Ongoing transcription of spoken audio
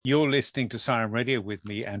You're listening to Siren Radio with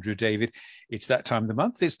me, Andrew David. It's that time of the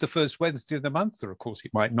month. It's the first Wednesday of the month, or of course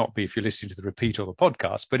it might not be if you're listening to the repeat or the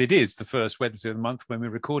podcast, but it is the first Wednesday of the month when we're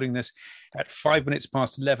recording this at 5 minutes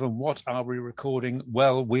past 11. What are we recording?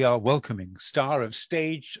 Well, we are welcoming star of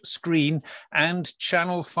stage, screen, and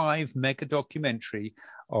Channel 5 mega documentary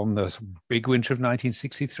on the big winter of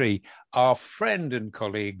 1963, our friend and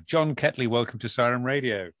colleague, John Kettley. Welcome to Siren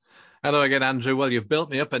Radio. Hello again, Andrew. Well, you've built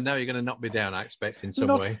me up and now you're going to knock me down, I expect, in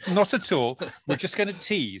some way. Not at all. We're just going to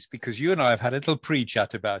tease because you and I have had a little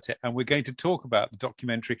pre-chat about it, and we're going to talk about the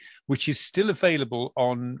documentary, which is still available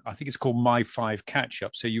on, I think it's called My 5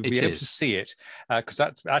 Catch-Up. So you'll be able to see it because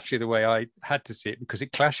that's actually the way I had to see it because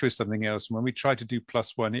it clashed with something else. And when we tried to do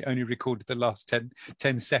 +1, it only recorded the last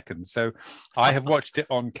 10 seconds. So I have watched it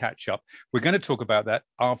on Catch-Up. We're going to talk about that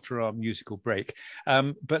after our musical break.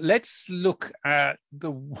 But let's look at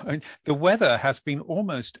the weather has been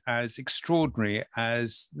almost as extraordinary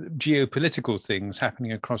as geopolitical things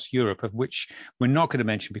happening across Europe, of which we're not going to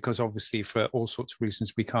mention because obviously for all sorts of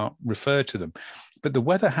reasons we can't refer to them. But the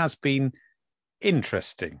weather has been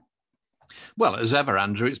interesting. Well, as ever,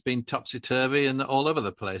 Andrew, it's been topsy-turvy and all over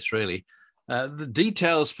the place, really. The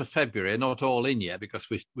details for February are not all in yet because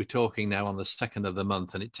we're talking now on the 2nd of the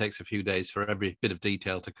month and it takes a few days for every bit of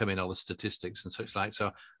detail to come in, all the statistics and such like.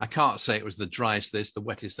 So I can't say it was the driest this, the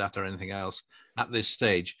wettest that or anything else at this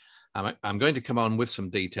stage. I'm going to come on with some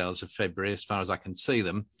details of February as far as I can see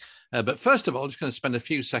them. But first of all, just going to spend a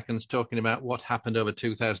few seconds talking about what happened over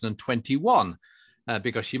 2021.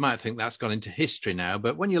 Because you might think that's gone into history now.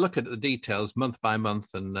 But when you look at the details month by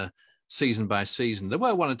month and season by season, there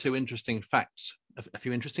were one or two interesting facts, a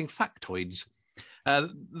few interesting factoids.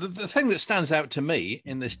 The thing that stands out to me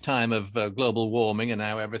in this time of global warming and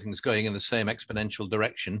how everything's going in the same exponential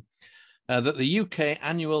direction, that the UK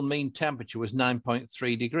annual mean temperature was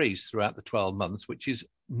 9.3 degrees throughout the 12 months, which is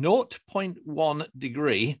 0.1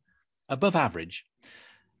 degree above average.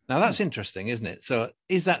 Now, that's interesting, isn't it? So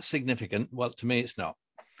is that significant? Well, to me, it's not.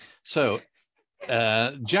 So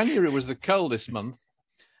January was the coldest month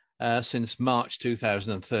since March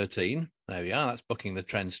 2013. There we are. That's bucking the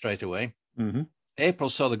trend straight away. Mm-hmm. April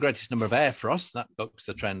saw the greatest number of air frosts. That bucks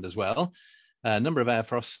the trend as well. Number of air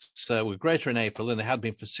frosts were greater in April than they had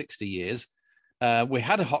been for 60 years. We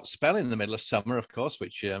had a hot spell in the middle of summer, of course,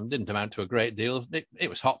 which didn't amount to a great deal. It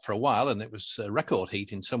was hot for a while, and it was record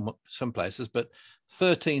heat in some places. But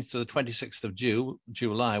 13th to the 26th of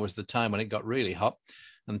July was the time when it got really hot,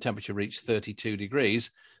 and the temperature reached 32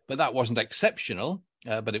 degrees. But that wasn't exceptional,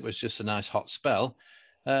 but it was just a nice hot spell.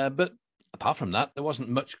 But apart from that, there wasn't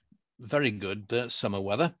much very good summer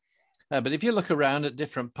weather. But if you look around at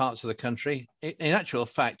different parts of the country, in actual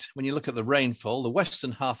fact, when you look at the rainfall, the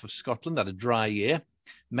western half of Scotland had a dry year.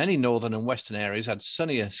 Many northern and western areas had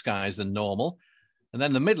sunnier skies than normal. And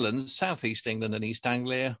then the Midlands, southeast England and East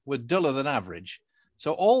Anglia were duller than average.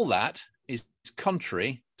 So all that is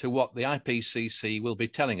contrary to what the IPCC will be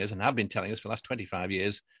telling us and have been telling us for the last 25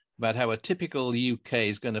 years about how a typical UK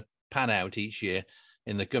is going to pan out each year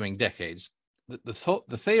in the coming decades. The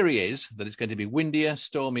theory is that it's going to be windier,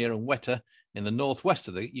 stormier and wetter in the northwest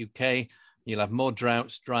of the UK. You'll have more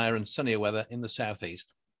droughts, drier and sunnier weather in the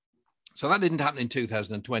southeast. So that didn't happen in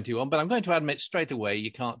 2021, but I'm going to admit straight away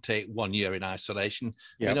you can't take 1 year in isolation.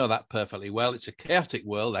 Yep. We know that perfectly well. It's a chaotic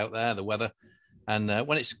world out there, the weather. And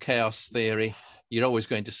when it's chaos theory, you're always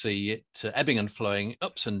going to see it ebbing and flowing,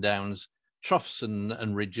 ups and downs, troughs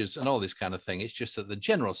and ridges and all this kind of thing. It's just that the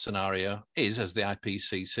general scenario is, as the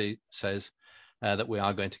IPCC says, that we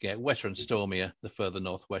are going to get wetter and stormier the further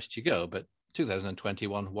northwest you go. But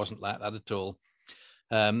 2021 wasn't like that at all.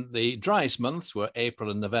 The driest months were April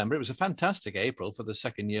and November. It was a fantastic April for the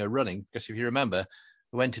second year running, because if you remember,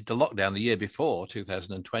 we went into lockdown the year before,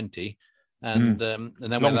 2020. And then we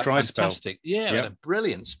had that dry fantastic, spell. We had a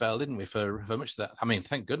brilliant spell, didn't we, for much of that? I mean,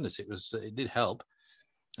 thank goodness it did help.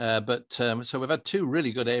 So we've had two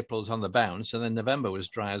really good Aprils on the bounce, and then November was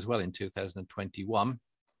dry as well in 2021.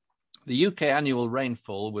 The UK annual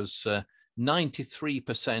rainfall was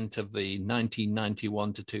 93% of the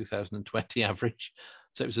 1991 to 2020 average.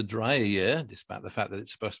 So it was a drier year, despite the fact that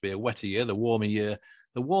it's supposed to be a wetter year, the warmer year.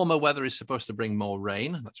 The warmer weather is supposed to bring more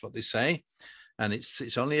rain. That's what they say. And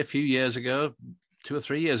it's only a few years ago, 2 or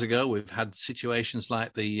 3 years ago, we've had situations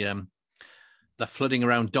like the flooding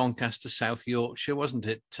around Doncaster, South Yorkshire, wasn't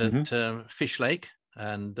it, at Fish Lake?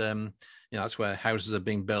 And that's where houses are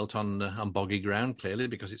being built on boggy ground, clearly,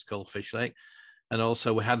 because it's called Fish Lake. And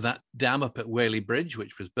also we had that dam up at Whaley Bridge,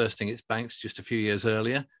 which was bursting its banks just a few years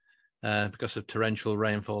earlier because of torrential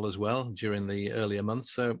rainfall as well during the earlier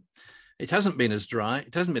months. So it hasn't been as dry.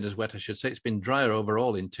 It hasn't been as wet, I should say. It's been drier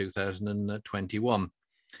overall in 2021.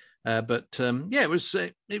 It was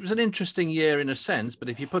an interesting year in a sense. But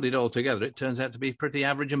if you put it all together, it turns out to be pretty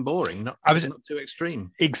average and boring, not too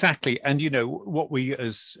extreme. Exactly. And, what we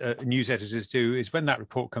as news editors do is when that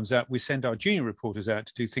report comes out, we send our junior reporters out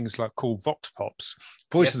to do things like call Vox Pops,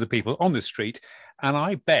 voice of the people on the street. And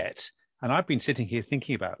I bet, and I've been sitting here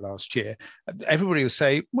thinking about last year, everybody will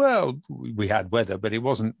say, well, we had weather, but it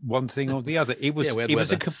wasn't one thing or the other. It was it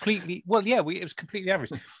was completely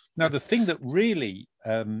average. Now, the thing that really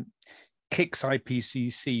kicks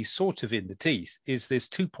IPCC sort of in the teeth is this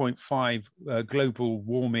 2.5 global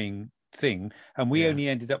warming thing, and we only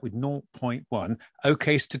ended up with 0.1.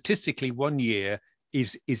 Okay, statistically, 1 year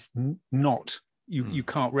is not, you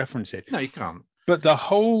can't reference it. No, you can't. But the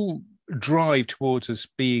whole drive towards us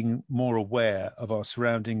being more aware of our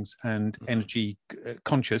surroundings and energy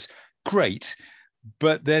conscious, great,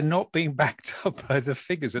 but they're not being backed up by the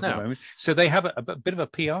figures at the moment. So they have a bit of a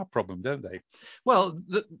PR problem, don't they? Well,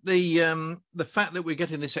 the fact that we're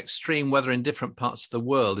getting this extreme weather in different parts of the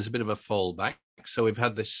world is a bit of a fallback. So we've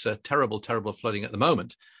had this terrible flooding at the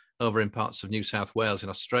moment over in parts of New South Wales in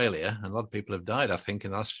Australia. And a lot of people have died, I think,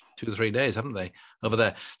 in the last 2 or 3 days, haven't they, over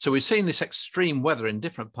there? So we've seen this extreme weather in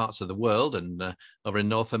different parts of the world and over in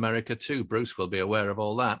North America too. Bruce will be aware of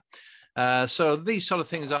all that. So these sort of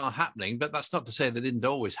things are happening, but that's not to say they didn't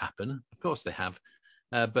always happen. Of course they have.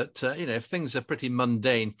 But if things are pretty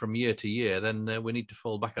mundane from year to year, then we need to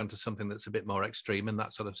fall back onto something that's a bit more extreme, and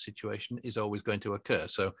that sort of situation is always going to occur.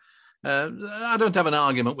 So I don't have an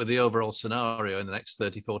argument with the overall scenario in the next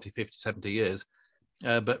 30, 40, 50, 70 years.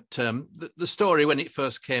 But the story, when it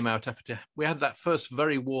first came out, after we had that first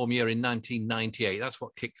very warm year in 1998, that's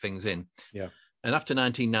what kicked things in. Yeah. And after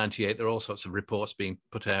 1998, there are all sorts of reports being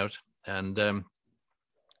put out. And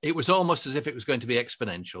it was almost as if it was going to be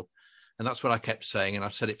exponential. And that's what I kept saying. And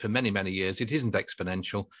I've said it for many, many years. It isn't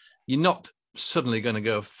exponential. You're not suddenly going to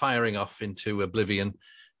go firing off into oblivion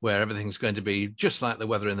where everything's going to be just like the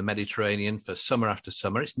weather in the Mediterranean for summer after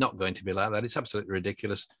summer. It's not going to be like that. It's absolutely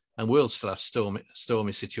ridiculous. And we'll still have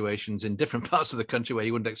stormy situations in different parts of the country where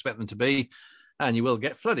you wouldn't expect them to be. And you will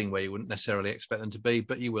get flooding where you wouldn't necessarily expect them to be,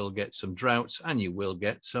 but you will get some droughts and you will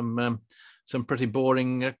get some pretty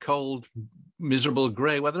boring, cold, miserable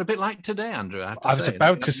grey weather, a bit like today, Andrew. I was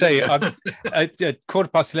about to say, at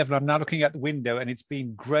 11:15, I'm now looking out the window, and it's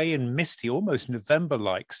been grey and misty, almost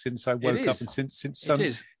November-like, since I woke up, and since sun.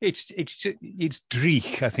 It's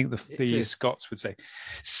dreich, I think the Scots would say.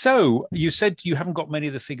 So you said you haven't got many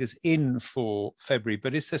of the figures in for February,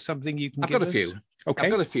 but is there something you can give us? I've got a few. Okay,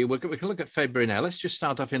 I've got a few. We can look at February now. Let's just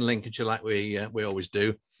start off in Lincolnshire, like we always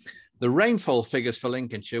do. The rainfall figures for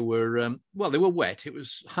Lincolnshire were, they were wet. It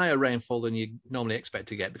was higher rainfall than you normally expect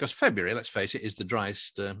to get because February, let's face it, is the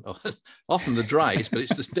driest, often the driest, but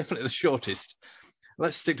it's definitely the shortest.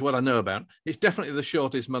 Let's stick to what I know about. It's definitely the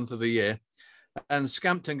shortest month of the year. And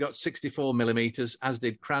Scampton got 64 millimetres, as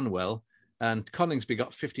did Cranwell. And Coningsby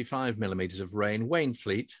got 55 millimetres of rain.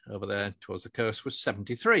 Wainfleet, over there towards the coast, was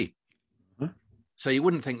 73. Mm-hmm. So you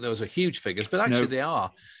wouldn't think those are huge figures, but actually they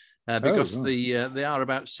are. Because they are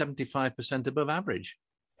about 75% above average.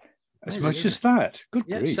 As much as that? Good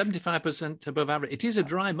grief. 75% above average. It is a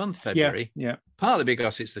dry month, February. Yeah. Partly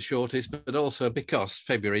because it's the shortest, but also because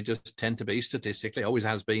February just tend to be, statistically, always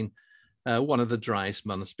has been one of the driest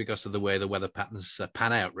months because of the way the weather patterns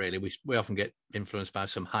pan out, really. We often get influenced by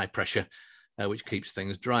some high pressure, which keeps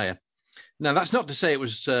things drier. Now, that's not to say it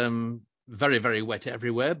was very, very wet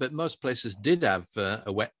everywhere, but most places did have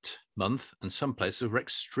a wet month, and some places were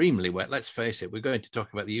extremely wet. Let's face it, we're going to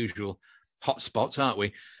talk about the usual hot spots, aren't we?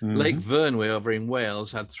 Mm-hmm. Lake Vyrnwy over in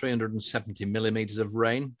Wales had 370 millimetres of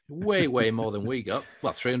rain, way more than we got.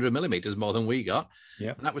 Well, 300 millimetres more than we got.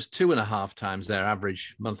 Yeah, and that was 2.5 times their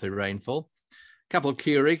average monthly rainfall. Capel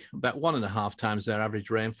Curig, about 1.5 times their average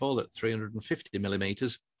rainfall at 350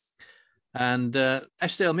 millimetres. And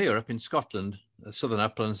Eskdalemuir up in Scotland, the southern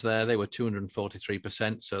uplands there, they were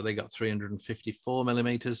 243%, so they got 354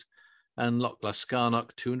 millimetres. And Loch Glascarnock,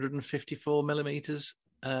 254 millimetres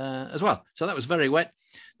as well. So that was very wet.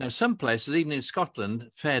 Now, some places, even in Scotland,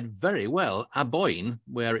 fared very well. Aboyne,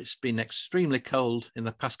 where it's been extremely cold in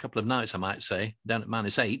the past couple of nights, I might say, down at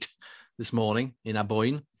 -8 this morning in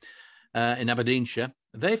Aboyne, in Aberdeenshire,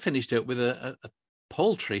 they finished up with a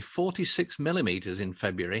paltry 46 millimetres in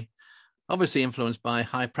February, obviously influenced by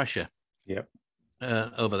high pressure. Yep.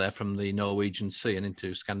 Over there from the Norwegian Sea and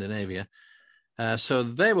into Scandinavia. So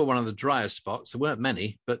they were one of the driest spots. There weren't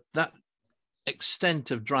many, but that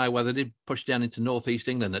extent of dry weather did push down into northeast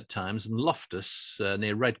England at times, and Loftus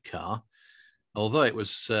near Redcar, although it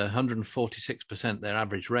was 146% their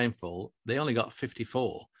average rainfall, they only got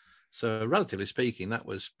 54. So relatively speaking, that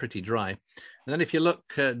was pretty dry. And then if you look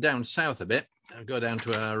down south a bit, go down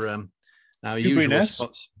to our usual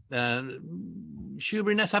spots.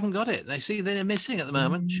 Shoeburyness haven't got it. They're missing at the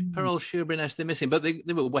moment. Poor old Shoeburyness, they're missing, but they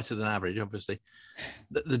were wetter than average, obviously.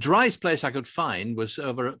 The driest place I could find was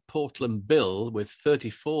over at Portland Bill with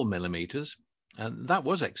 34 millimetres. And that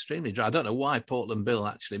was extremely dry. I don't know why Portland Bill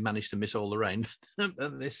actually managed to miss all the rain.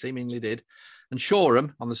 They seemingly did. And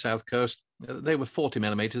Shoreham on the south coast, they were 40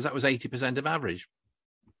 millimetres. That was 80% of average.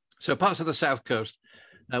 So parts of the south coast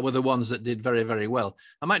were the ones that did very, very well.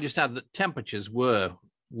 I might just add that temperatures were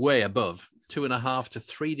way above 2.5 to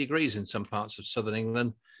 3 degrees in some parts of southern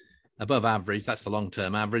England, above average. That's the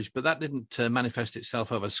long-term average. But that didn't manifest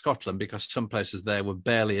itself over Scotland because some places there were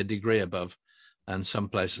barely a degree above. And some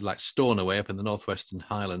places like Stornoway up in the northwestern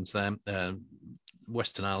Highlands there,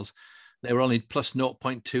 Western Isles, they were only plus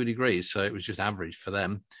 0.2 degrees. So it was just average for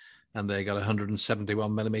them. And they got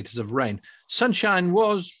 171 millimetres of rain. Sunshine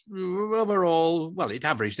was overall, well, it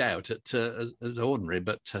averaged out as ordinary,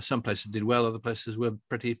 but some places did well, other places were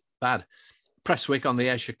pretty bad. Prestwick on the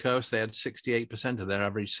Ayrshire coast, they had 68% of their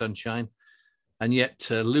average sunshine. And yet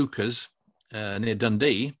Lucas near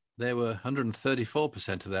Dundee, they were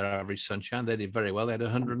 134% of their average sunshine. They did very well. They had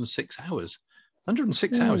 106 hours.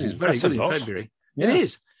 106 hours is very good in February. Yeah. It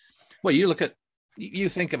is. Well, you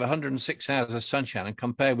think of 106 hours of sunshine and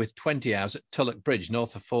compare with 20 hours at Tulloch Bridge,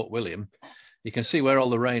 north of Fort William. You can see where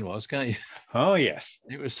all the rain was, can't you? Oh, yes.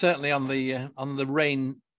 It was certainly on the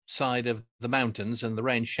rain side of the mountains and the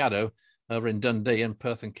rain shadow over in Dundee and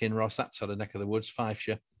Perth and Kinross, that sort of neck of the woods,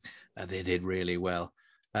 Fifeshire. They did really well.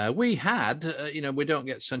 We had, we don't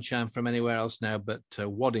get sunshine from anywhere else now, but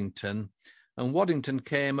Waddington. And Waddington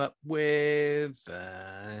came up with,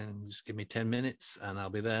 just give me 10 minutes and I'll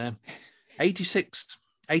be there, 86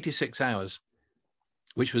 hours,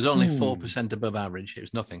 which was only 4% above average. It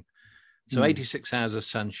was nothing. So 86 hours of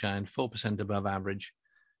sunshine, 4% above average.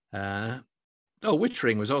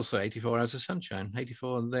 Wittering was also 84 hours of sunshine,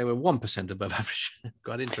 84, and they were 1% above average.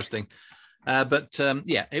 Quite interesting. But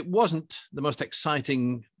it wasn't the most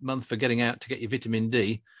exciting month for getting out to get your vitamin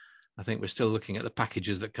D. I think we're still looking at the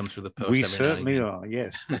packages that come through the post. We certainly are,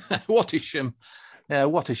 yes. Wattisham,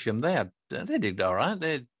 they did all right.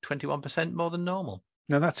 They're 21% more than normal.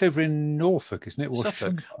 Now that's over in Norfolk, isn't it?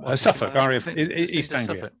 Suffolk. Suffolk, RAF, East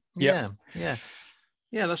Anglia. Yeah,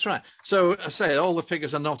 that's right. So I say all the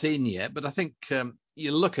figures are not in yet, but I think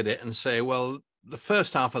you look at it and say, well, the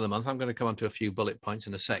first half of the month, I'm going to come on to a few bullet points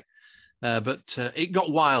in a sec. But it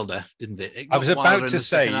got wilder, didn't it? I was about to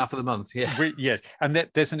say, second half of the month, yes. And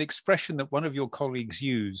there's an expression that one of your colleagues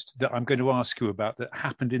used that I'm going to ask you about that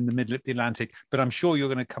happened in the middle of the Atlantic, but I'm sure you're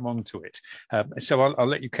going to come on to it. So I'll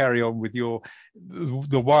let you carry on with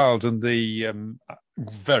the wild and the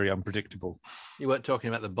very unpredictable. You weren't talking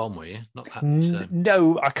about the bomb, were you? Not that.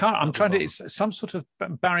 No, I can't. I'm trying to. It's some sort of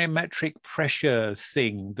barometric pressure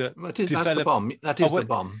thing that that's the bomb. That is the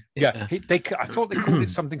bomb. Yeah, I thought they called it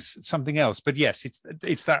something else, but yes,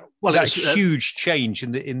 it's that. Well, that huge change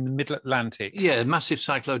in the Middle Atlantic. Yeah, massive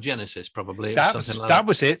cyclogenesis, probably. That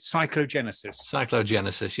was it. Cyclogenesis.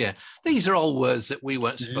 Cyclogenesis. Yeah, these are all words that we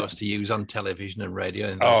weren't supposed to use on television and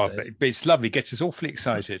radio. But it's lovely. Gets us awfully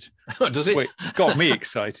excited. Does it? Got me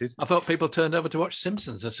excited. I thought people turned over to watch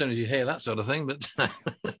Simpsons as soon as you hear that sort of thing, but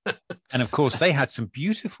and of course they had some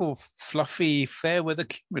beautiful fluffy fair weather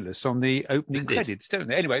cumulus on the opening credits, don't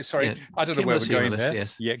they? Anyway, sorry, I don't know where we're going there.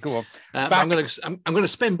 Yes. Yeah, go on. I'm going to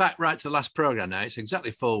spin back right to the last program now. It's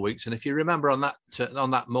exactly 4 weeks, and if you remember on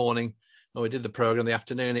that morning when we did the program the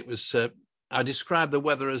afternoon, it was I described the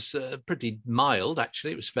weather as pretty mild.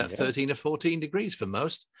 Actually, it was about 13 or 14 degrees for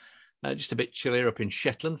most. Just a bit chillier up in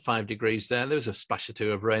Shetland, 5 degrees there. There was a splash or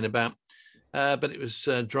two of rain about, but it was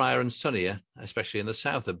drier and sunnier, especially in the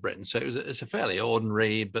south of Britain. So it's a fairly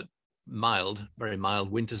ordinary but mild, very mild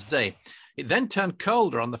winter's day. It then turned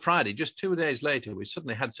colder on the Friday. Just 2 days later, we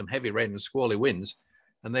suddenly had some heavy rain and squally winds,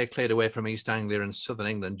 and they cleared away from East Anglia and southern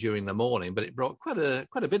England during the morning. But it brought quite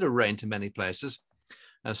a bit of rain to many places.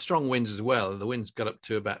 Strong winds as well. The winds got up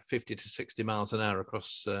to about 50 to 60 miles an hour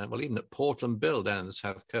across, even at Portland Bill down in the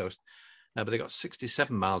south coast. But they got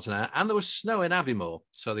 67 miles an hour. And there was snow in Aviemore.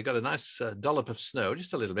 So they got a nice dollop of snow,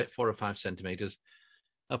 just a little bit, 4 or 5 centimetres,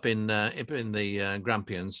 up in the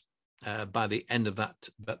Grampians by the end of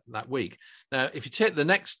that week. Now, if you take the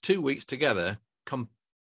next 2 weeks together,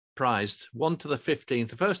 comprised 1 to the 15th,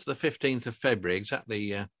 the 1st to the 15th of February,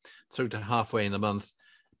 exactly through to halfway in the month,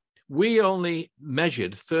 we only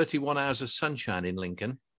measured 31 hours of sunshine in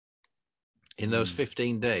Lincoln in those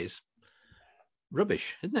 15 days.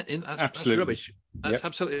 Rubbish, isn't it? Absolutely. That's rubbish. That's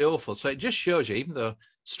absolutely awful. So it just shows you, even though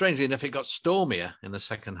strangely enough, it got stormier in the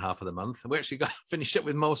second half of the month. We actually got finished up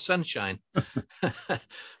with more sunshine.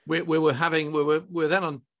 we were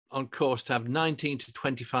then on course to have 19 to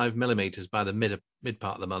 25 millimeters by the mid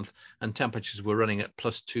part of the month, and temperatures were running at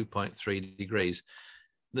plus 2.3 degrees.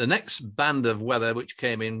 The next band of weather which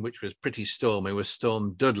came in, which was pretty stormy, was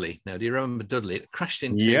Storm Dudley. Now, do you remember Dudley? It crashed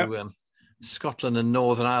into Scotland and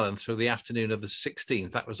Northern Ireland through the afternoon of the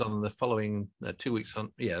 16th. That was on the following 2 weeks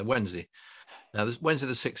on, Wednesday. Wednesday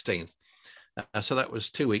the 16th. So that was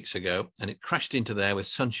 2 weeks ago, and it crashed into there with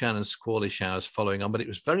sunshine and squally showers following on, but it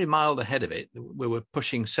was very mild ahead of it. We were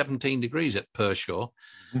pushing 17 degrees at Pershore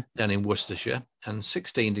down in Worcestershire, and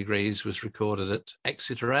 16 degrees was recorded at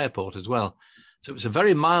Exeter Airport as well. So it was a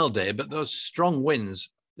very mild day, but those strong winds,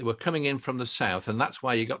 they were coming in from the south, and that's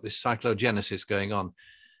why you got this cyclogenesis going on.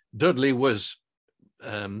 Dudley was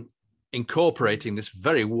incorporating this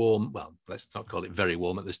very warm, well, let's not call it very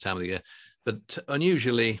warm at this time of the year, but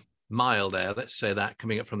unusually mild air, let's say that,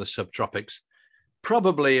 coming up from the subtropics,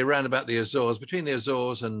 probably around about the Azores, between the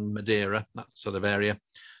Azores and Madeira, that sort of area.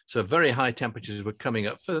 So very high temperatures were coming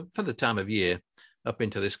up for the time of year up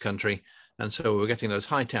into this country. And so we were getting those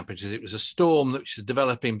high temperatures. It was a storm that was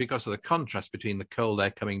developing because of the contrast between the cold air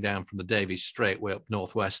coming down from the Davis Strait way up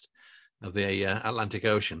northwest of the Atlantic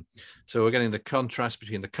Ocean. So we're getting the contrast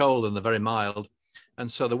between the cold and the very mild.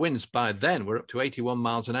 And so the winds by then were up to 81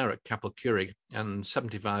 miles an hour at Capel Curig and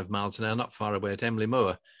 75 miles an hour not far away at Emley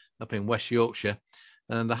Moor up in West Yorkshire.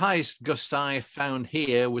 And the highest gust I found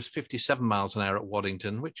here was 57 miles an hour at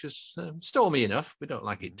Waddington, which is stormy enough. We don't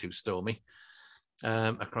like it too stormy.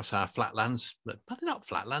 Across our flatlands, but they're not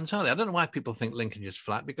flatlands, are they? I don't know why people think Lincolnshire's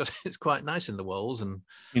flat, because it's quite nice in the Wolds, and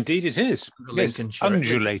indeed it is. Lincolnshire,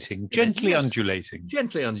 undulating, gently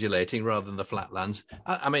undulating rather than the flatlands.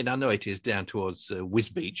 I mean, I know it is down towards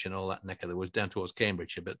Wisbech and all that neck of the woods, down towards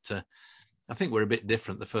Cambridgeshire, but I think we're a bit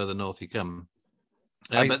different the further north you come.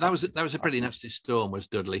 But that was a pretty nasty storm, was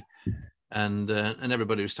Dudley. And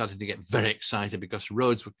everybody was starting to get very excited because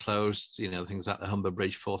roads were closed, things like the Humber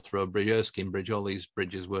Bridge, Forth Road Bridge, Erskine Bridge, all these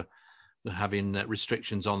bridges were having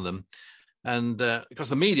restrictions on them. And because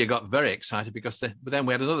the media got very excited but then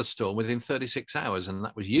we had another storm within 36 hours, and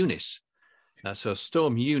that was Eunice. So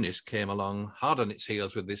Storm Eunice came along hard on its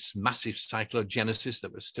heels with this massive cyclogenesis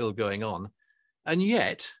that was still going on. And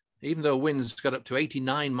yet, even though winds got up to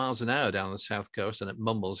 89 miles an hour down the south coast and at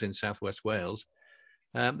Mumbles in southwest Wales,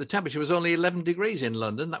 the temperature was only 11 degrees in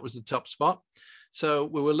London. That was the top spot. So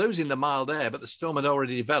we were losing the mild air, but the storm had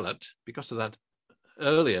already developed because of that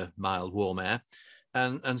earlier mild warm air.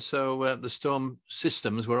 And so the storm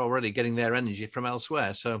systems were already getting their energy from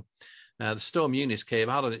elsewhere. So the Storm Eunice came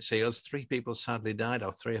hard on its heels. 3 people sadly died,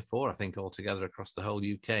 or 3 or 4, I think, altogether across the whole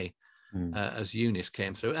UK as Eunice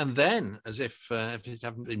came through. And then, as if it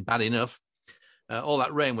hadn't been bad enough, all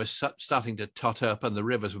that rain was starting to tot up and the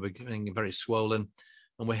rivers were becoming very swollen.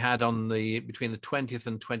 And we had between the 20th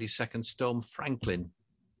and 22nd Storm Franklin.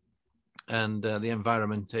 And the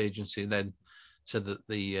Environment Agency then said that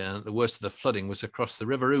the worst of the flooding was across the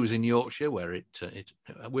River Ouse in Yorkshire, where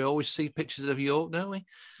we always see pictures of York, don't we?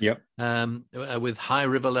 Yep. With high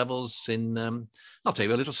river levels I'll tell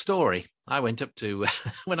you a little story. I went up to,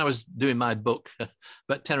 when I was doing my book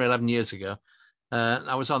about 10 or 11 years ago,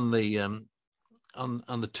 I was on the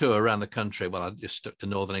tour around the country. Well, I just stuck to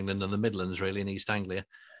Northern England and the Midlands, really, in East Anglia.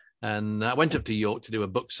 And I went up to York to do a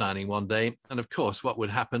book signing one day. And of course, what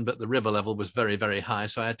would happen, but the river level was very, very high.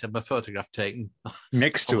 So I had to have my photograph taken.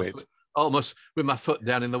 Next to it. Almost with my foot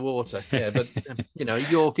down in the water. Yeah, but,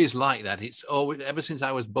 York is like that. It's always, ever since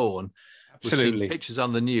I was born, absolutely, we've seen pictures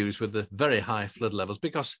on the news with the very high flood levels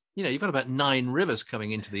because, you've got about 9 rivers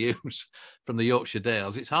coming into the Ouse from the Yorkshire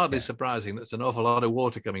Dales. It's hardly surprising that's an awful lot of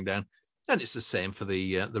water coming down. And it's the same for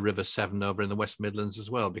the River Severn over in the West Midlands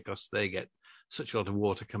as well, because they get such a lot of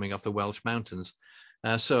water coming off the Welsh mountains.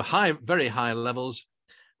 So very high levels.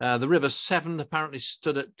 The River Severn apparently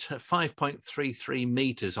stood at 5.33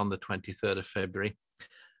 metres on the 23rd of February.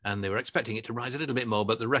 And they were expecting it to rise a little bit more,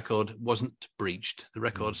 but the record wasn't breached. The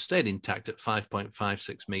record stayed intact at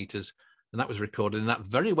 5.56 metres. And that was recorded in that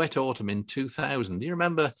very wet autumn in 2000. Do you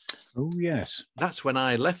remember? Oh, yes. That's when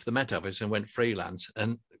I left the Met Office and went freelance.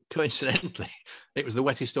 And coincidentally, it was the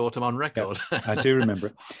wettest autumn on record. Yeah, I do remember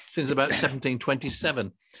it. Since about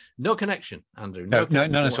 1727. No connection, Andrew. No,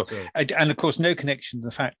 none at all. And of course, no connection to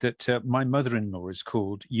the fact that my mother-in-law is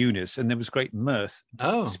called Eunice, and there was great mirth.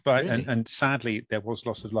 Really? And sadly, there was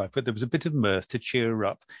loss of life, but there was a bit of mirth to cheer her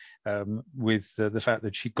up with the fact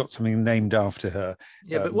that she got something named after her.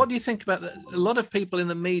 Yeah, but what do you think about that? A lot of people in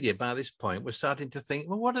the media by this point were starting to think,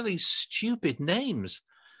 well, what are these stupid names?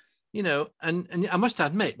 You know, and I must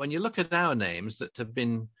admit, when you look at our names that they've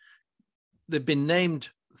been named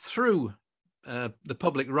through the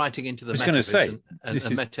public writing into the Metavis and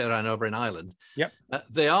Meteran over in Ireland. Yep.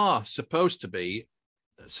 They are supposed to be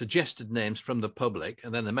suggested names from the public,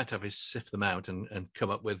 and then the Metavis sift them out and come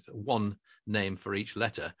up with one name for each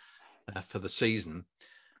letter for the season.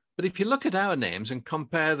 But if you look at our names and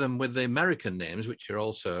compare them with the American names, which are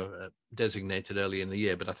also designated early in the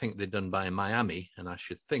year, but I think they're done by Miami, and I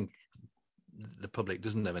should think the public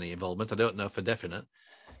doesn't have any involvement. I don't know for definite.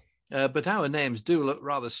 But our names do look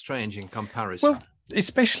rather strange in comparison. Well,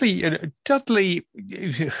 especially Dudley.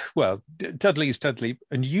 Well, Dudley is Dudley,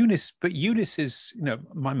 and Eunice. But Eunice is,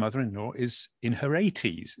 my mother-in-law is in her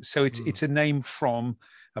 80s, so it's a name from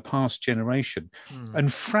a past generation.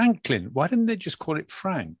 And Franklin, why didn't they just call it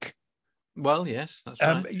Frank? Well, yes, that's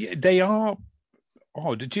right. They are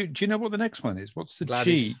odd. Do you know what the next one is? What's the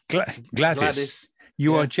Gladys. G? Gladys.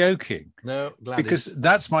 You are joking. No, Gladys. Because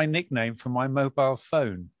that's my nickname for my mobile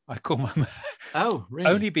phone. I call my... Oh, really?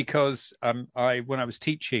 Only because when I was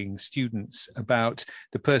teaching students about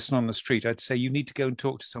the person on the street, I'd say, you need to go and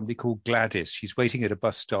talk to somebody called Gladys. She's waiting at a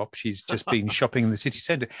bus stop. She's just been shopping in the city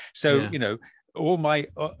centre. So, all my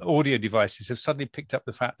audio devices have suddenly picked up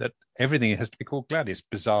the fact that everything has to be called Gladys.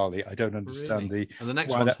 Bizarrely, I don't understand really? And the next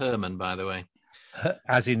one's Herman, by the way.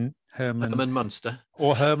 As in Herman Munster.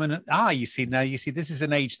 Or Herman. You see, this is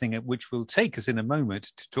an age thing which will take us in a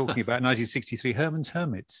moment to talking about 1963, Herman's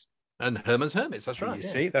Hermits. And Herman's Hermits, that's right. You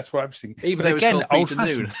see, that's what I was thinking. Even though again,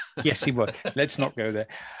 old-fashioned. Yes, he was. Let's not go there.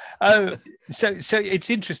 So it's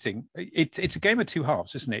interesting. It's a game of two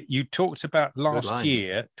halves, isn't it? You talked about last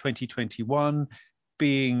year, 2021,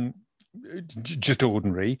 being just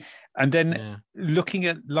ordinary, and then looking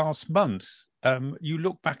at last month, you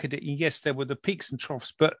look back at it, and yes, there were the peaks and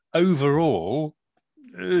troughs, but overall,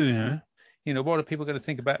 what are people going to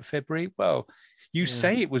think about February? Well, you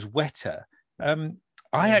say it was wetter.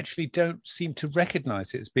 I actually don't seem to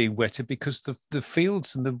recognise it as being wetter because the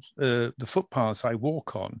fields and the footpaths I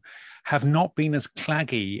walk on have not been as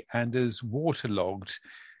claggy and as waterlogged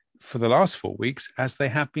for the last 4 weeks as they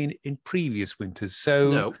have been in previous winters.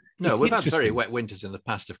 So no, we've had very wet winters in the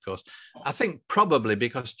past, of course. I think probably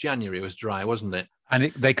because January was dry, wasn't it?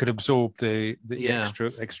 And they could absorb the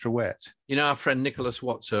extra wet. Our friend Nicholas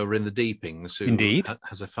Watts over in the Deepings, who Indeed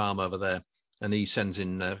has a farm over there, and he sends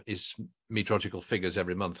in his meteorological figures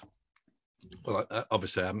every month. Well,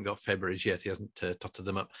 obviously I haven't got February's yet. He hasn't totted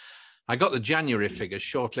them up. I got the January figures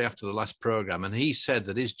shortly after the last programme, and he said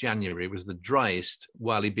that his January was the driest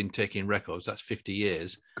while he'd been taking records. That's 50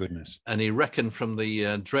 years. Goodness. And he reckoned from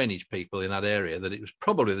the drainage people in that area that it was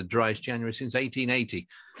probably the driest January since 1880.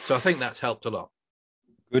 So I think that's helped a lot.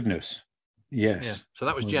 Goodness. Yes. Yeah. So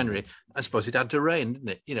that was January. I suppose it had to rain, didn't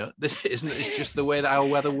it? Isn't it just the way that our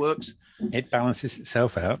weather works? It balances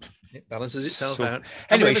itself out. It balances itself out. Anyway,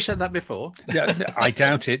 have you ever said that before? Yeah, I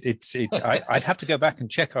doubt it. I'd have to go back and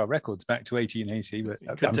check our records back to 1880. But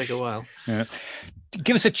it could take a while. Yeah.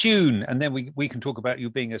 Give us a tune, and then we can talk about you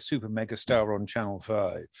being a super mega star on Channel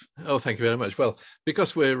 5. Oh, thank you very much. Well,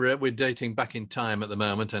 because we're dating back in time at the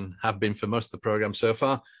moment and have been for most of the programme so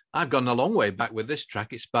far, I've gone a long way back with this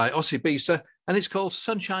track. It's by Ossie Bisa, and it's called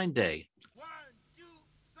Sunshine Day.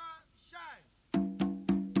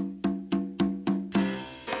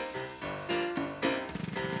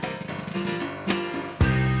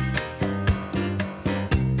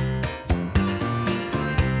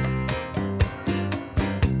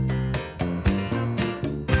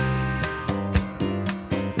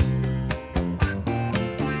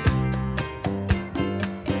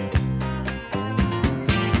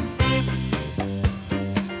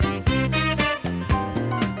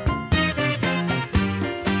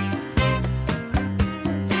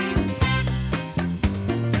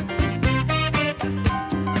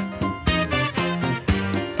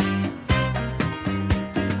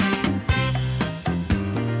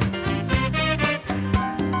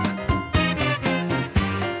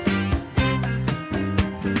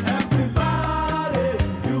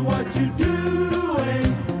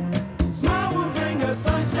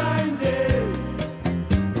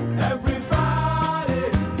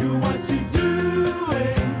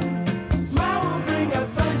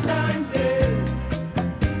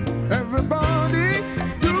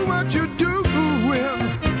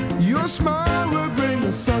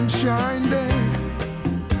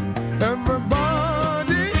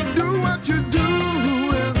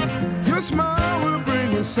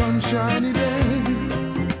 Sunshiny day.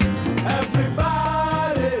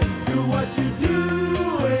 Everybody, do what you're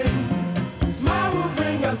doing. Smile will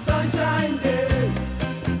bring a sunshine day.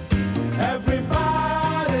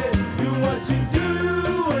 Everybody, do what you're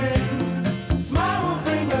doing.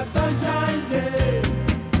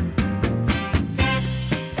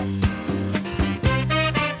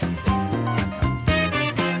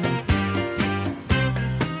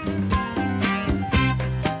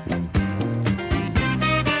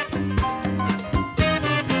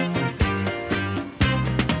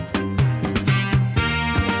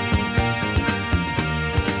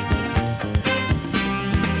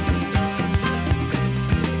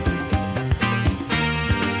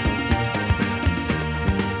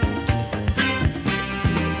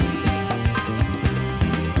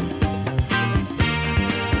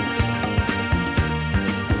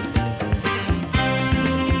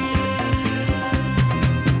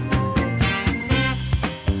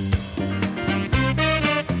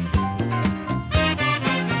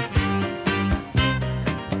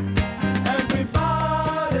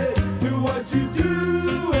 what you're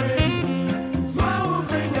doing. Smile will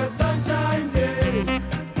bring a sunshine day.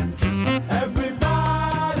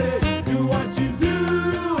 Everybody, do what you're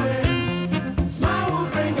doing. Smile will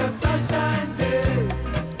bring a sunshine day.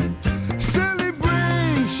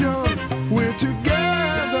 Celebration, we're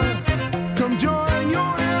together. Come join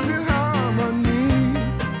your hands in harmony.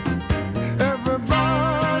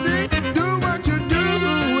 Everybody, do what you're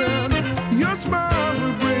doing. Your smile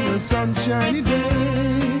will bring a sunshiny day.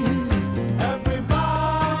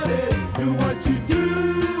 Everybody, do what you're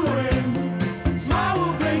doing. Smile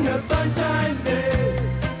will bring a sunshine day.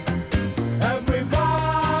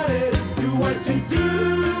 Everybody, do what you're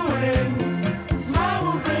doing. Smile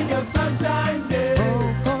will bring a sunshine day.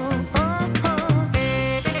 Oh, oh, oh, oh.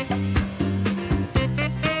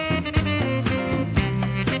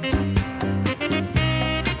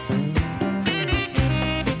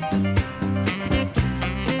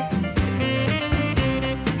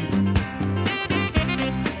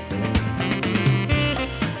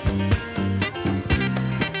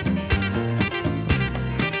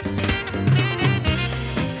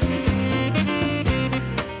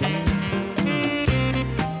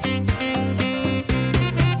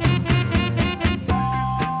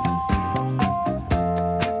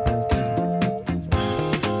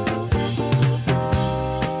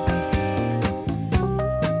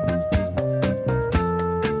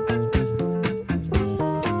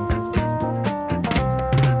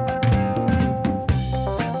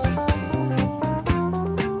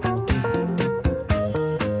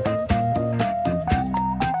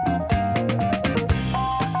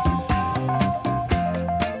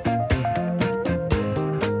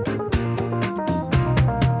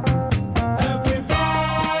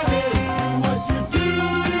 Everybody, do what you're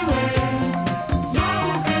doing. Smile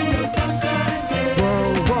will bring a sunshine day. Whoa,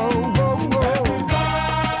 whoa, whoa, whoa.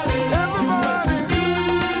 Everybody, do what Everybody,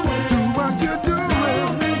 do what you're doing. you're Smile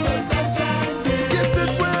will doing. bring a sunshine day. Yes,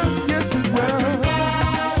 it will, yes, it will.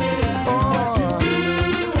 Oh,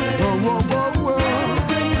 whoa, whoa, whoa, whoa.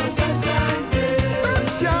 Bring a sunshine day.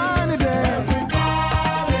 Sunshiny day.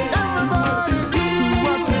 Everybody, do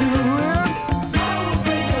what you're doing. Smile will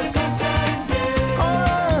bring a sunshine day.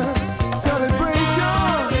 Oh, celebration.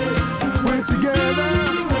 We're together.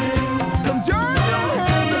 Come join your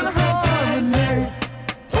hands in harmony.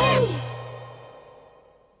 Woo!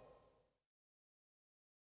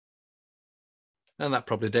 And that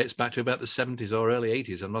probably dates back to about the 70s or early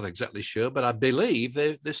 80s. I'm not exactly sure, but I believe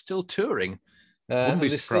they're still touring. Wouldn't be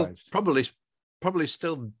and they're still surprised. probably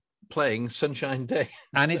still playing Sunshine Day.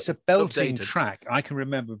 And it's a belting updated. track. I can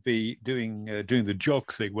remember doing the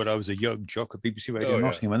jock thing when I was a young jock at BBC Radio Oh, yeah.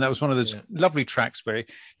 Nottingham, and that was one of those Yeah. lovely tracks where it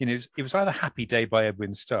was either "Happy Day" by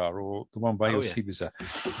Edwin Starr or the one by Oh, Yossi Biza.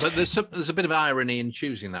 But there's a bit of irony in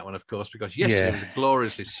choosing that one, of course, because yesterday Yeah. was a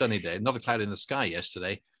gloriously sunny day, not a cloud in the sky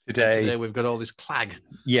yesterday. Today, we've got all this clag,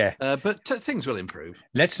 yeah. but things will improve.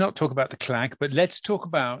 Let's not talk about the clag, but let's talk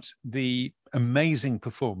about the amazing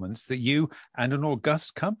performance that you and an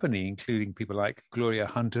august company, including people like Gloria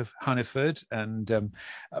Hunniford and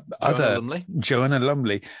other Lumley. Joanna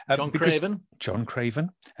Lumley, John because- Craven. John Craven,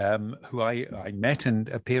 who I met and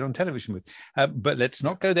appeared on television with. But let's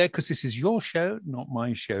not go there because this is your show, not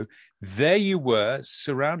my show. There you were,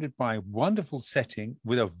 surrounded by wonderful setting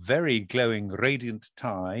with a very glowing, radiant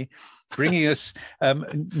tie, bringing us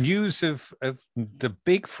news of the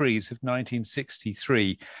big freeze of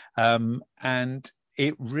 1963. And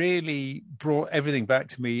it really brought everything back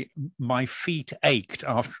to me. My feet ached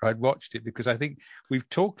after I'd watched it, because I think we've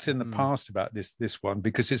talked in the past about this one,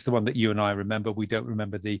 because it's the one that you and I remember. We don't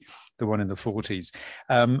remember the one in the 40s.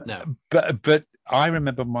 No. But I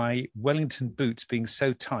remember my Wellington boots being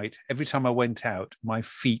so tight. Every time I went out, my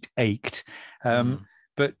feet ached.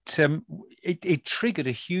 But it triggered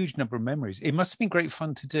a huge number of memories. It must have been great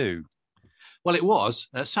fun to do. Well, it was.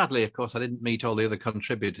 Sadly, of course, I didn't meet all the other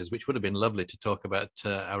contributors, which would have been lovely to talk about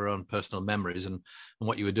our own personal memories and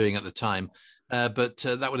what you were doing at the time. But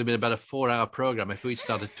that would have been about a 4-hour program if we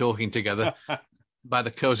started talking together by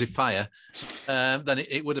the cosy fire. Then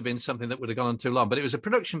it would have been something that would have gone on too long. But it was a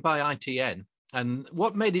production by ITN. And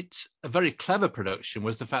what made it a very clever production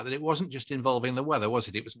was the fact that it wasn't just involving the weather, was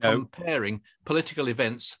it? It was comparing political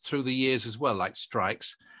events through the years as well, like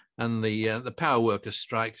strikes. And the power workers'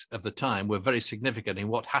 strikes of the time were very significant in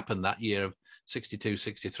what happened that year of 62,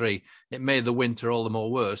 63. It made the winter all the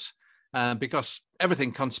more worse because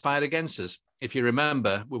everything conspired against us. If you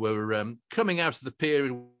remember, we were coming out of the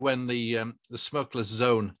period when the smokeless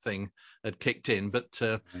zone thing had kicked in, but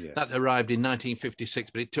that arrived in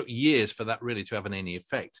 1956, but it took years for that really to have any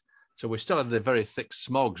effect. So we still had the very thick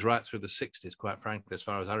smogs right through the 60s, quite frankly, as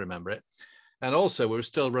far as I remember it. And also, we were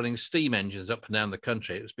still running steam engines up and down the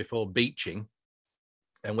country. It was before beaching,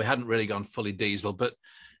 and we hadn't really gone fully diesel, but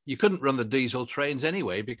you couldn't run the diesel trains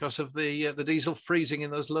anyway because of the diesel freezing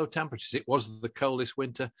in those low temperatures. It was the coldest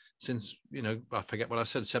winter since, I forget what I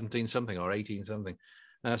said, 17 something or 18 something.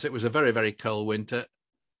 So it was a very, very cold winter.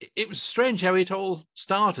 It was strange how it all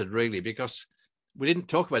started, really, because we didn't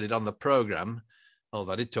talk about it on the program,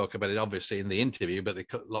 although I did talk about it obviously in the interview, but they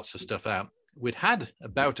cut lots of stuff out. We'd had a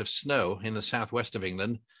bout of snow in the southwest of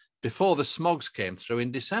England before the smogs came through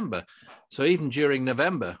in December. So even during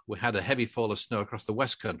November, we had a heavy fall of snow across the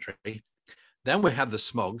West Country. Then we had the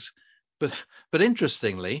smogs. But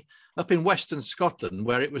interestingly, up in Western Scotland,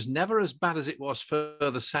 where it was never as bad as it was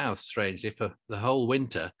further south, strangely, for the whole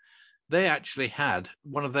winter, they actually had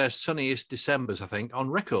one of their sunniest Decembers, I think,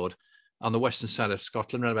 on record on the western side of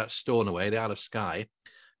Scotland, around about Stornoway, the Isle of Skye.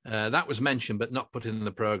 That was mentioned, but not put in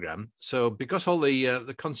the programme. So because all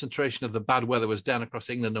the concentration of the bad weather was down across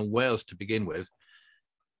England and Wales to begin with,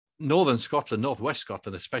 northern Scotland, northwest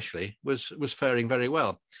Scotland especially, was faring very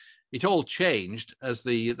well. It all changed as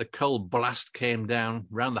the cold blast came down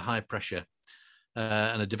around the high pressure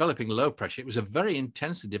and a developing low pressure. It was a very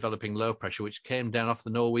intensely developing low pressure, which came down off the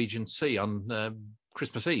Norwegian Sea on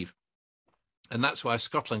Christmas Eve. And that's why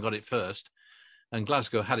Scotland got it first. And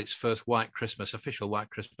Glasgow had its first white Christmas, official white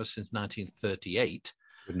Christmas, since 1938.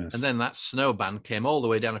 Goodness. And then that snow band came all the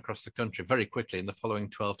way down across the country very quickly in the following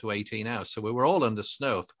 12 to 18 hours. So we were all under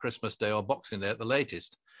snow for Christmas Day or Boxing Day at the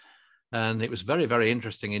latest. And it was very, very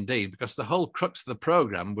interesting indeed, because the whole crux of the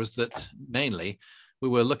program was that mainly we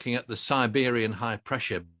were looking at the Siberian high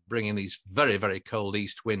pressure, bringing these very, very cold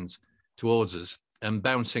east winds towards us and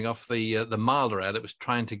bouncing off the milder air that was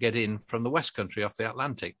trying to get in from the West Country off the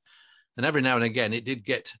Atlantic. And every now and again, it did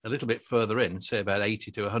get a little bit further in, say about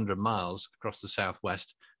 80 to 100 miles across the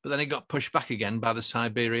southwest, but then it got pushed back again by the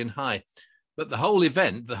Siberian high. But the whole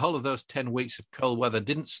event, the whole of those 10 weeks of cold weather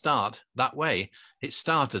didn't start that way. It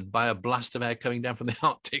started by a blast of air coming down from the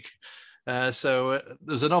Arctic. So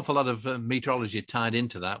there's an awful lot of meteorology tied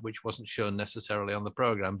into that, which wasn't shown necessarily on the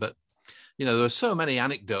program. But, there were so many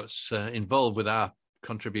anecdotes involved with our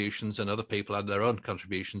contributions, and other people had their own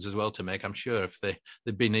contributions as well to make, I'm sure, if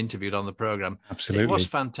they'd been interviewed on the program. Absolutely. It was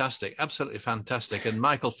fantastic, absolutely fantastic. And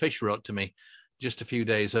Michael Fish wrote to me just a few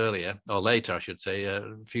days earlier, or later, I should say,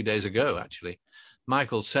 a few days ago, actually.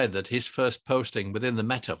 Michael said that his first posting within the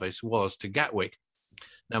Met Office was to Gatwick.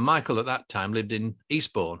 Now, Michael at that time lived in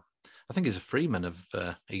Eastbourne. I think he's a freeman of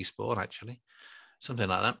Eastbourne, actually, something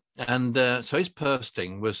like that. And so his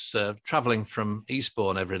posting was travelling from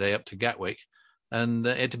Eastbourne every day up to Gatwick, and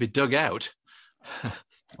it had to be dug out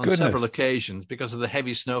on several occasions because of the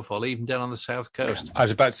heavy snowfall, even down on the south coast. I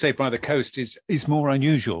was about to say, by the coast is more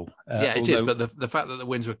unusual. Yeah, it is. But the fact that the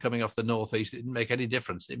winds were coming off the northeast, it didn't make any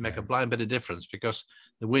difference. It didn't make a blind bit of difference because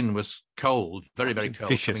the wind was cold, very, very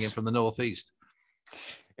cold, coming in from the northeast.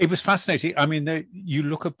 It was fascinating. I mean, you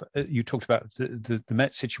look up, you talked about the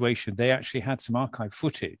Met situation. They actually had some archive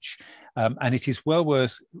footage, and it is well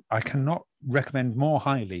worth, I cannot recommend more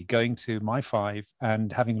highly going to My5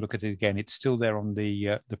 and having a look at it again. It's still there on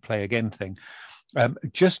the play again thing.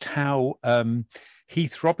 Just how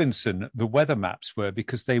Heath Robinson, the weather maps were,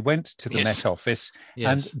 because they went to the Met Office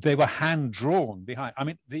and they were hand drawn behind. I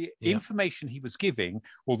mean, the information he was giving,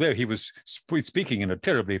 although he was speaking in a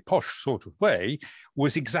terribly posh sort of way,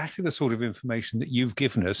 was exactly the sort of information that you've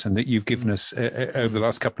given us and that you've given us over the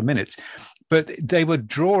last couple of minutes. But they were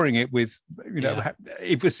drawing it with,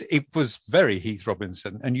 it was very Heath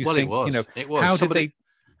Robinson. And you think, it was. How did they?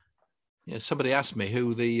 Yeah, somebody asked me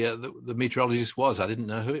who the meteorologist was. I didn't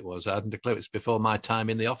know who it was. I hadn't a clue. It's before my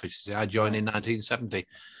time in the office. I joined in 1970,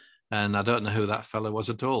 and I don't know who that fellow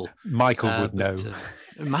was at all. Michael would know.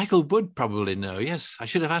 Michael would probably know. Yes, I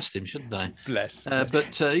should have asked him, shouldn't I? Bless.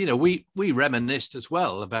 We reminisced as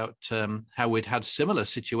well about how we'd had similar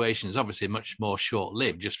situations, obviously much more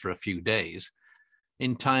short-lived, just for a few days,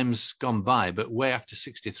 in times gone by, but way after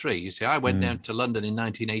 63. You see, I went down to London in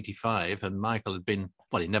 1985, and Michael had been,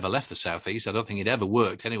 well, he never left the southeast. I don't think he'd ever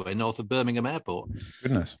worked anywhere north of Birmingham Airport.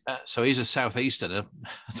 Goodness. So he's a southeasterner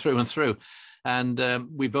through and through. And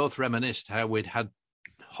we both reminisced how we'd had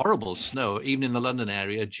horrible snow, even in the London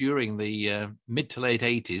area, during the mid to late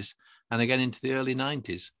 80s and again into the early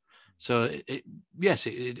 90s. So,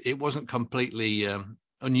 it wasn't completely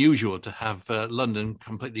unusual to have London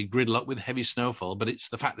completely gridlocked with heavy snowfall, but it's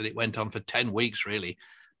the fact that it went on for 10 weeks, really,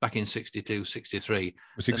 back in 62, 63,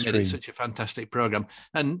 that made it such a fantastic program.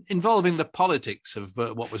 And involving the politics of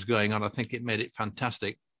what was going on, I think it made it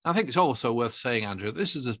fantastic. I think it's also worth saying, Andrew,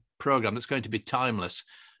 this is a program that's going to be timeless,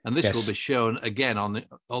 and this will be shown again on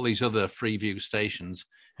all these other Freeview stations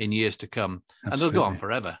in years to come. Absolutely. And they'll go on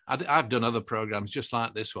forever. I've done other programs just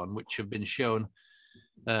like this one, which have been shown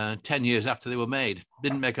 10 years after they were made.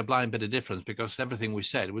 Didn't make a blind bit of difference because everything we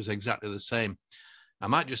said was exactly the same.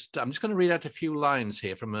 I'm just going to read out a few lines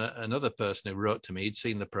here from another person who wrote to me. He'd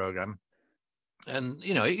seen the program. And,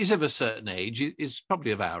 you know, he's of a certain age. He's probably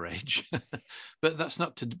of our age. But that's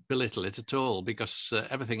not to belittle it at all, because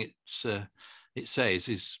everything it says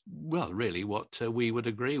is, well, really what we would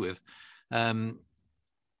agree with. I'm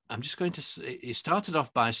just going to say, he started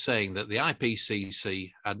off by saying that the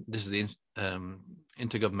IPCC, and this is the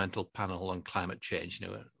Intergovernmental Panel on Climate Change, you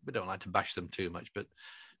know, we don't like to bash them too much, but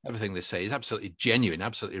everything they say is absolutely genuine,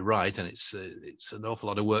 absolutely right, and it's an awful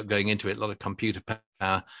lot of work going into it, a lot of computer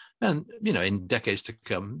power, and, you know, in decades to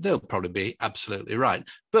come, they'll probably be absolutely right.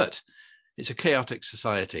 But it's a chaotic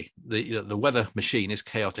society. The weather machine is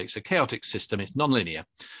chaotic. It's a chaotic system. It's non-linear.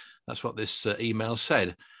 That's what this email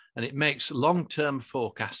said. And it makes long-term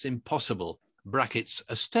forecasts impossible. Brackets,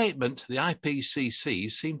 a statement the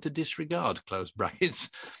IPCC seem to disregard, close brackets.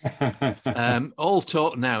 All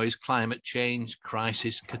talk now is climate change,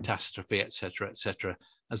 crisis, catastrophe, etc.,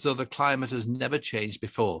 as though the climate has never changed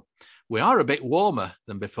before. We are a bit warmer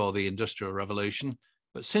than before the Industrial Revolution,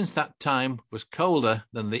 but since that time was colder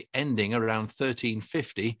than the ending around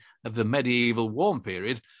 1350 of the medieval warm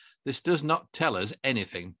period, this does not tell us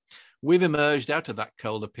anything. We've emerged out of that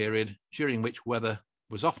colder period, during which weather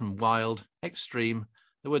was often wild, extreme.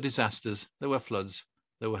 There were disasters, there were floods,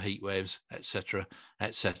 there were heat waves, etc.,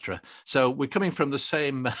 etc. So we're coming from the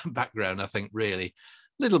same background, I think, really.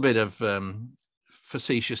 A little bit of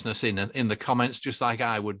facetiousness in the comments, just like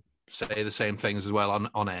I would say the same things as well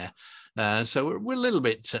on air. So we're a little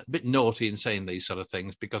bit naughty in saying these sort of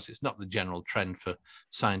things, because it's not the general trend for the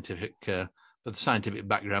scientific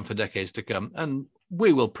background for decades to come. And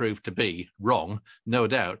we will prove to be wrong, no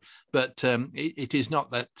doubt. But it is not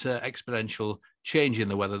that exponential change in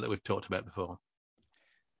the weather that we've talked about before.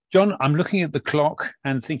 John, I'm looking at the clock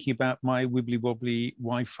and thinking about my wibbly-wobbly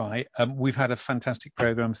Wi-Fi. We've had a fantastic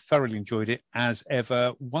program, thoroughly enjoyed it as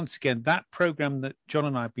ever. Once again, that program that John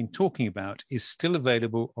and I have been talking about is still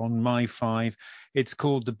available on My5. It's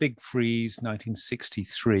called The Big Freeze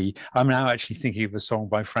 1963. I'm now actually thinking of a song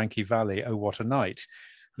by Frankie Valli, Oh, What a Night.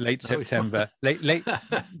 Late September, late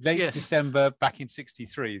yes. December back in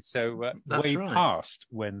 63. So way right. Past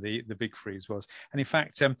when the big freeze was. And in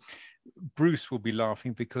fact, Bruce will be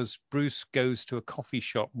laughing because Bruce goes to a coffee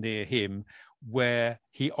shop near him where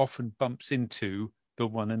he often bumps into the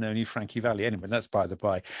one and only Frankie Valli. Anyway, that's by the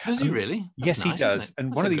by. Does he really? That's yes, nice, he does. And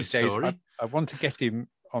that's one of these days, I want to get him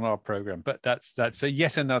on our program, but that's a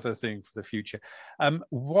yet another thing for the future.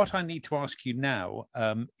 What I need to ask you now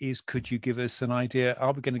is, could you give us an idea?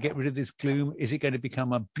 Are we going to get rid of this gloom? Is it going to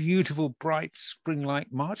become a beautiful, bright,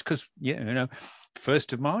 spring-like March? Because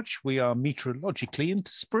 1st of March we are meteorologically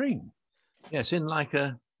into spring. Yeah, it's in like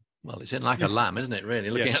a lamb, isn't it?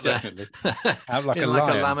 Really, looking at definitely. that, out like in a like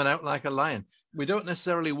lion. A lamb and out like a lion. We don't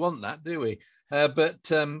necessarily want that, do we? But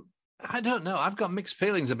I don't know. I've got mixed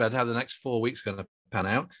feelings about how the next 4 weeks are going to pan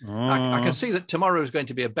out. I can see that tomorrow is going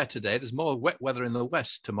to be a better day. There's more wet weather in the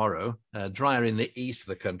west tomorrow, drier in the east of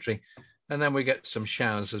the country, and then we get some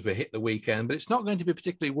showers as we hit the weekend, but it's not going to be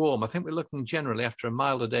particularly warm. I think we're looking generally after a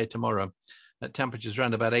milder day tomorrow at temperatures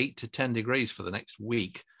around about 8 to 10 degrees for the next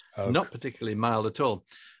week. Not particularly mild at all.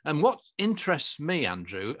 And what interests me,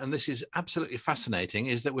 Andrew, and this is absolutely fascinating,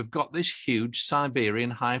 is that we've got this huge Siberian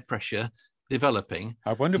high pressure developing.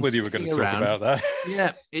 I wonder whether you were going to talk about that.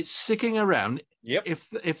 Yeah, it's sticking around. Yep.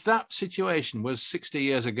 If that situation was 60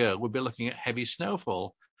 years ago, we'd be looking at heavy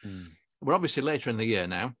snowfall. We're obviously later in the year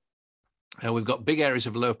now. We've got big areas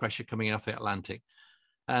of low pressure coming off the Atlantic.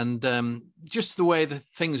 And just the way that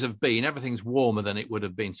things have been, everything's warmer than it would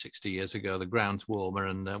have been 60 years ago. The ground's warmer,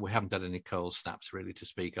 and we haven't had any cold snaps really to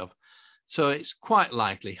speak of. So it's quite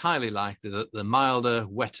likely, highly likely, that the milder,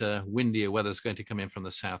 wetter, windier weather is going to come in from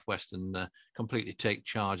the southwest and completely take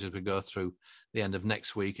charge as we go through the end of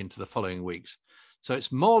next week into the following weeks. So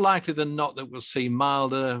it's more likely than not that we'll see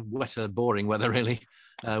milder, wetter, boring weather, really,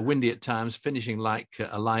 windy at times, finishing like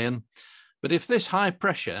a lion. But if this high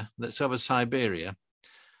pressure that's over Siberia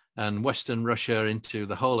and Western Russia into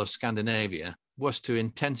the whole of Scandinavia was to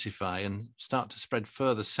intensify and start to spread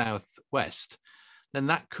further southwest, then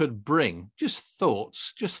that could bring just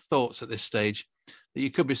thoughts at this stage that you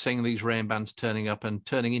could be seeing these rain bands turning up and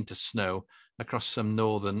turning into snow across some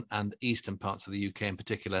northern and eastern parts of the UK in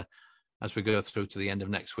particular as we go through to the end of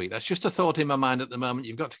next week. That's just a thought in my mind at the moment.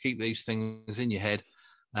 You've got to keep these things in your head.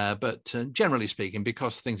 But generally speaking,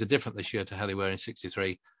 because things are different this year to how they were in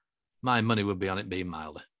 63, my money would be on it being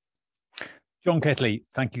milder. John Kettley,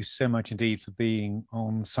 thank you so much indeed for being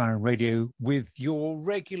on Siren Radio with your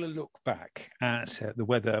regular look back at the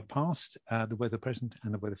weather past, the weather present,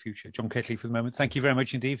 and the weather future. John Kettley for the moment. Thank you very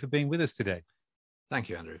much indeed for being with us today. Thank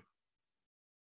you, Andrew.